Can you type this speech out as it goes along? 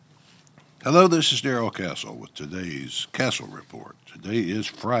Hello, this is Darrell Castle with today's Castle Report. Today is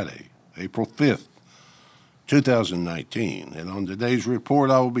Friday, April 5th, 2019, and on today's report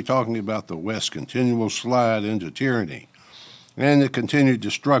I will be talking about the West's continual slide into tyranny and the continued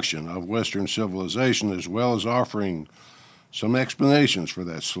destruction of Western civilization, as well as offering some explanations for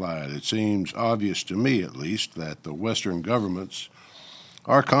that slide. It seems obvious to me, at least, that the Western governments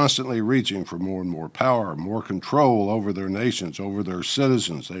are constantly reaching for more and more power, more control over their nations, over their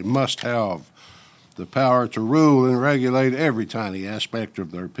citizens. They must have the power to rule and regulate every tiny aspect of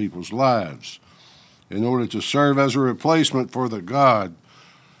their people's lives. In order to serve as a replacement for the God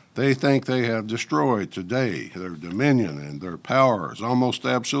they think they have destroyed today, their dominion and their power is almost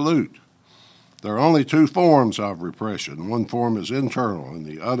absolute. There are only two forms of repression. One form is internal, and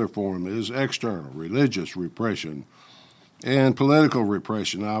the other form is external, religious repression and political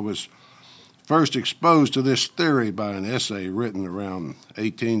repression. I was first exposed to this theory by an essay written around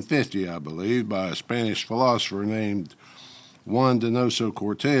 1850, I believe, by a Spanish philosopher named Juan Donoso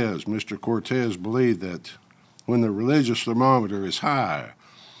Cortes. Mr. Cortes believed that when the religious thermometer is high,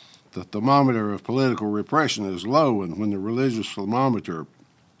 the thermometer of political repression is low, and when the religious thermometer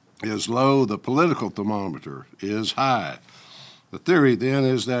is low, the political thermometer is high. The theory, then,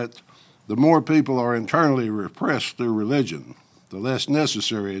 is that the more people are internally repressed through religion, the less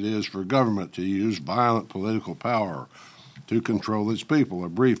necessary it is for government to use violent political power to control its people. A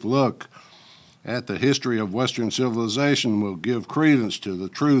brief look at the history of Western civilization will give credence to the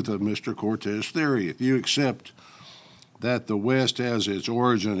truth of Mr. Cortes' theory. If you accept that the West has its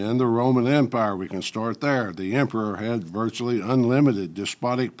origin in the Roman Empire, we can start there. The emperor had virtually unlimited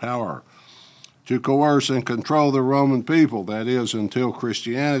despotic power to coerce and control the Roman people, that is, until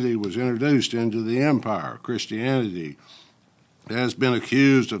Christianity was introduced into the empire. Christianity has been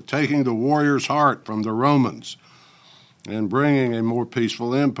accused of taking the warrior's heart from the Romans and bringing a more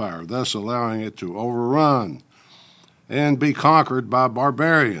peaceful empire, thus allowing it to overrun and be conquered by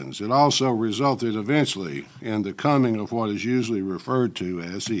barbarians. It also resulted eventually in the coming of what is usually referred to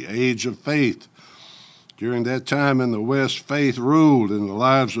as the Age of Faith. During that time in the West, faith ruled in the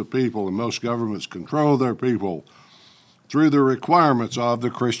lives of people, and most governments controlled their people through the requirements of the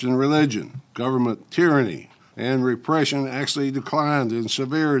Christian religion. Government tyranny and repression actually declined in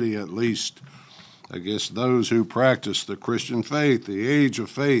severity, at least against those who practiced the Christian faith. The Age of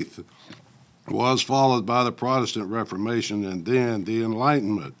Faith was followed by the Protestant Reformation and then the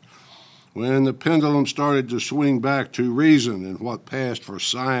Enlightenment, when the pendulum started to swing back to reason and what passed for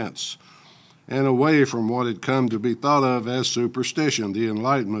science and away from what had come to be thought of as superstition. The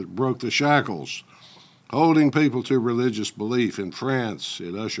Enlightenment broke the shackles holding people to religious belief. In France,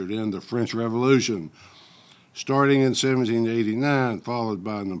 it ushered in the French Revolution, starting in 1789, followed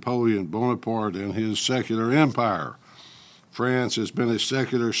by Napoleon Bonaparte and his secular empire. France has been a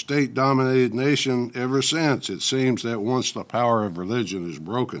secular, state-dominated nation ever since. It seems that once the power of religion is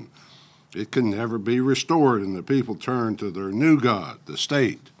broken, it can never be restored, and the people turn to their new god, the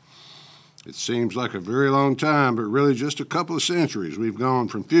state. It seems like a very long time, but really just a couple of centuries. We've gone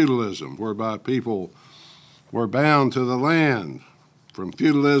from feudalism, whereby people were bound to the land, from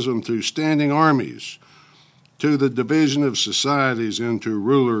feudalism to standing armies, to the division of societies into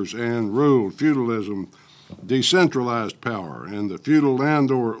rulers and ruled. Feudalism, decentralized power, and the feudal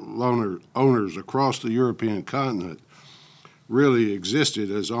landowners across the European continent really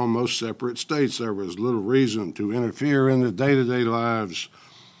existed as almost separate states. There was little reason to interfere in the day-to-day lives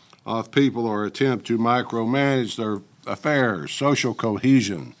of people or attempt to micromanage their affairs. Social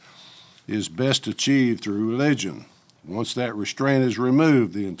cohesion is best achieved through religion. Once that restraint is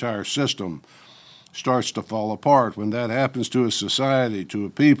removed, the entire system starts to fall apart. When that happens to a society, to a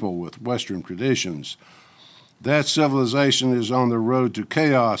people with Western traditions, that civilization is on the road to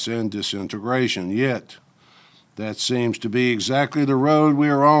chaos and disintegration. Yet, that seems to be exactly the road we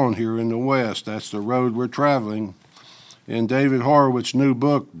are on here in the West. That's the road we're traveling. In David Horowitz's new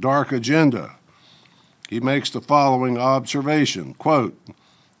book, Dark Agenda, he makes the following observation, quote,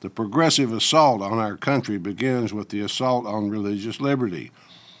 "The progressive assault on our country begins with the assault on religious liberty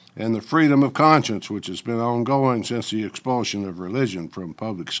and the freedom of conscience, which has been ongoing since the expulsion of religion from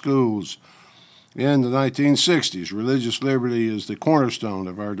public schools in the 1960s. Religious liberty is the cornerstone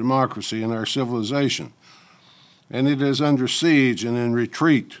of our democracy and our civilization, and it is under siege and in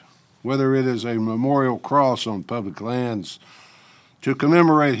retreat. Whether it is a memorial cross on public lands to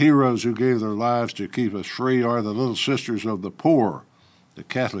commemorate heroes who gave their lives to keep us free, or the Little Sisters of the Poor, the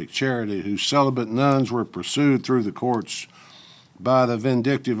Catholic charity whose celibate nuns were pursued through the courts by the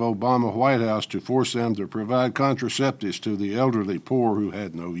vindictive Obama White House to force them to provide contraceptives to the elderly poor who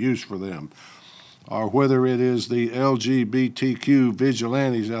had no use for them. or whether it is the LGBTQ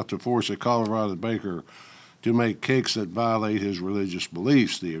vigilantes out to force a Colorado baker to make cakes that violate his religious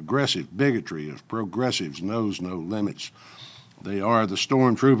beliefs. The aggressive bigotry of progressives knows no limits. They are the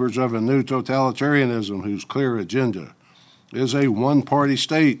stormtroopers of a new totalitarianism whose clear agenda is a one-party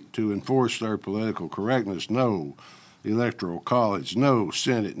state to enforce their political correctness. No electoral college, no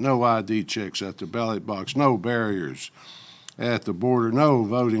Senate, no ID checks at the ballot box, no barriers at the border, no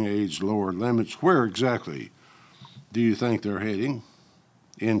voting age lower limits. Where exactly do you think they're heading?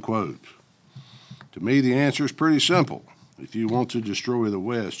 End quote. To me, the answer is pretty simple. If you want to destroy the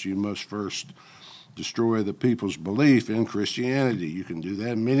West, you must first destroy the people's belief in Christianity. You can do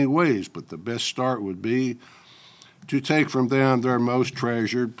that in many ways, but the best start would be to take from them their most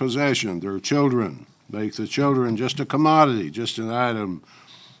treasured possession, their children. Make the children just a commodity, just an item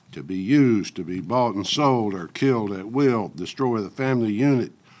to be used, to be bought and sold or killed at will. Destroy the family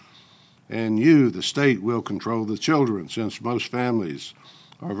unit, and you, the state, will control the children, since most families,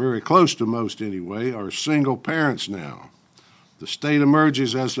 or very close to most anyway, are single parents now. The state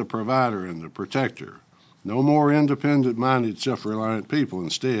emerges as the provider and the protector. No more independent-minded, self-reliant people.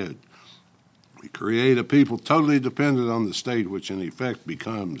 Instead, we create a people totally dependent on the state, which in effect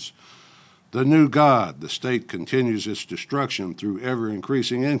becomes the new God. The state continues its destruction through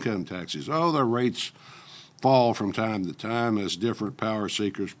ever-increasing income taxes. Oh, the rates fall from time to time as different power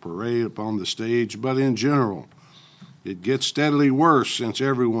seekers parade upon the stage, but in general, it gets steadily worse since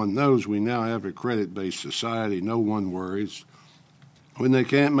everyone knows we now have a credit-based society. No one worries. When they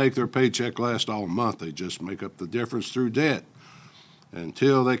can't make their paycheck last all month, they just make up the difference through debt.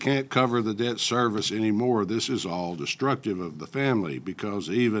 Until they can't cover the debt service anymore, this is all destructive of the family, because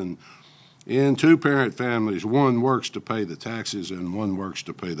even in two-parent families, one works to pay the taxes and one works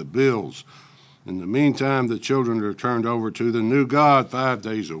to pay the bills. In the meantime, the children are turned over to the new God 5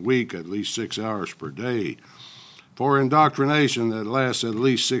 days a week, at least 6 hours per day, for indoctrination that lasts at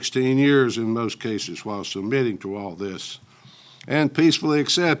least 16 years in most cases. While submitting to all this and peacefully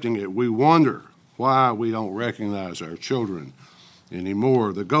accepting it, we wonder why we don't recognize our children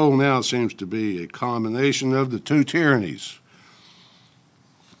anymore. The goal now seems to be a combination of the two tyrannies,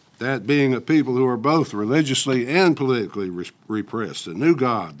 that being a people who are both religiously and politically repressed. The new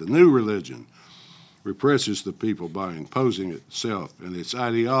God, the new religion, represses the people by imposing itself and its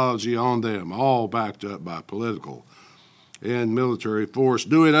ideology on them, all backed up by political and military force.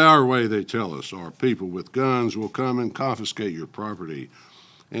 Do it our way, they tell us, or people with guns will come and confiscate your property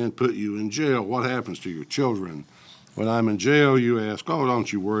and put you in jail. What happens to your children when I'm in jail? You ask. Oh,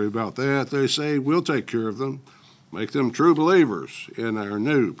 don't you worry about that. They say, we'll take care of them. Make them true believers in our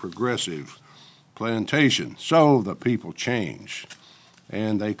new progressive plantation. So the people change,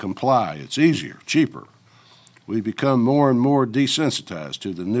 and they comply. It's easier, cheaper. We become more and more desensitized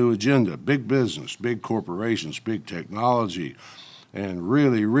to the new agenda. Big business, big corporations, big technology, and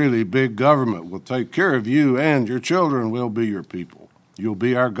really, really big government will take care of you, and your children will be your people. You'll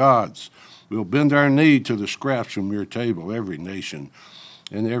be our gods. We'll bend our knee to the scraps from your table. Every nation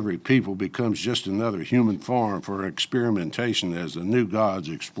and every people becomes just another human farm for experimentation as the new gods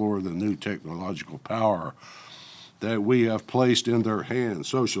explore the new technological power that we have placed in their hands.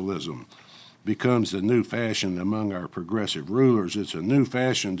 Socialism becomes the new fashion among our progressive rulers. It's a new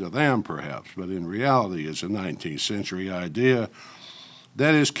fashion to them, perhaps, but in reality it's a 19th century idea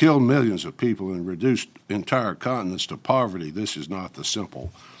that has killed millions of people and reduced entire continents to poverty. This is not the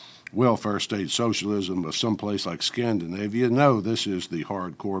simple welfare state socialism of some place like Scandinavia. No, this is the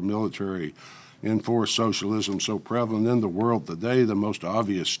hardcore military enforced socialism so prevalent in the world today. The most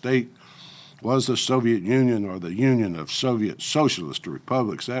obvious state was the Soviet Union, or the Union of Soviet Socialist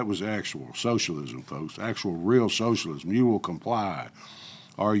Republics. That was actual socialism, folks, actual real socialism. You will comply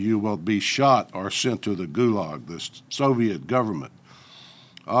or you will be shot or sent to the Gulag. The Soviet government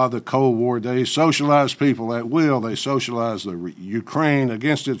of the Cold War days socialized people at will. They socialized the Ukraine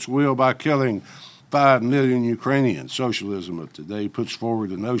against its will by killing 5 million Ukrainians. Socialism of today puts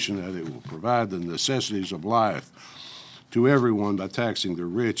forward the notion that it will provide the necessities of life to everyone by taxing the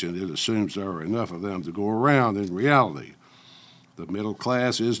rich, and it assumes there are enough of them to go around. In reality, the middle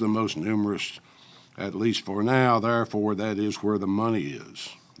class is the most numerous, at least for now. Therefore, that is where the money is.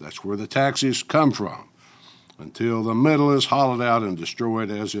 That's where the taxes come from. Until the middle is hollowed out and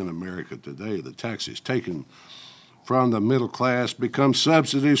destroyed, as in America today, the taxes taken from the middle class become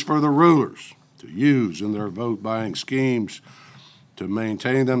subsidies for the rulers to use in their vote-buying schemes to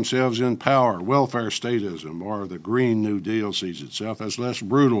maintain themselves in power. Welfare statism, or the Green New Deal, sees itself as less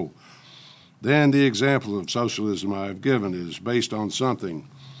brutal than the example of socialism I have given. It is based on something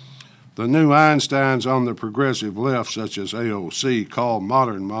The new Einsteins on the progressive left, such as AOC, call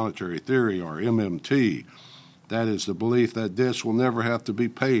modern monetary theory, or MMT. That is the belief that debts will never have to be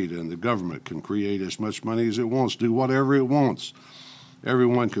paid and the government can create as much money as it wants, do whatever it wants.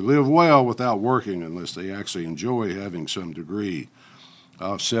 Everyone could live well without working unless they actually enjoy having some degree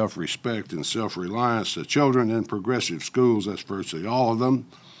of self-respect and self-reliance. The children in progressive schools, that's virtually all of them,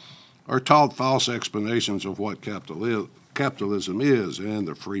 are taught false explanations of what capitalism is and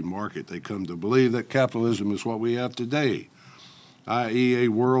the free market. They come to believe that capitalism is what we have today, i.e. a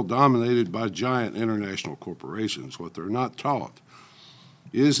world dominated by giant international corporations. What they're not taught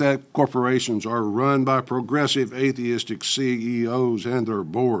is that corporations are run by progressive atheistic CEOs and their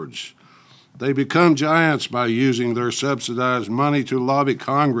boards. They become giants by using their subsidized money to lobby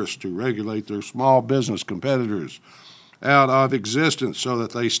Congress to regulate their small business competitors out of existence so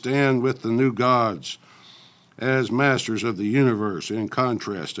that they stand with the new gods as masters of the universe. In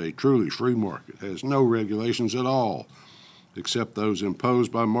contrast, a truly free market has no regulations at all, except those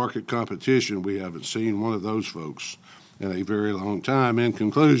imposed by market competition. We haven't seen one of those folks in a very long time. In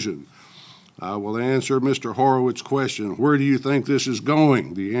conclusion, I will answer Mr. Horowitz's question, where do you think this is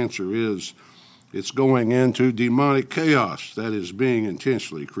going? The answer is, it's going into demonic chaos that is being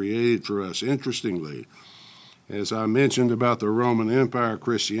intentionally created for us. Interestingly, as I mentioned about the Roman Empire,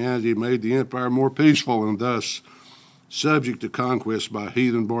 Christianity made the empire more peaceful and thus subject to conquest by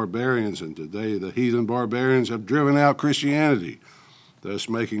heathen barbarians. And today the heathen barbarians have driven out Christianity, thus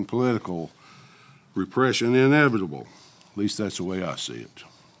making political repression inevitable. At least that's the way I see it.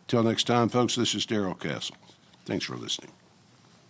 Till next time, folks, this is Darrell Castle. Thanks for listening.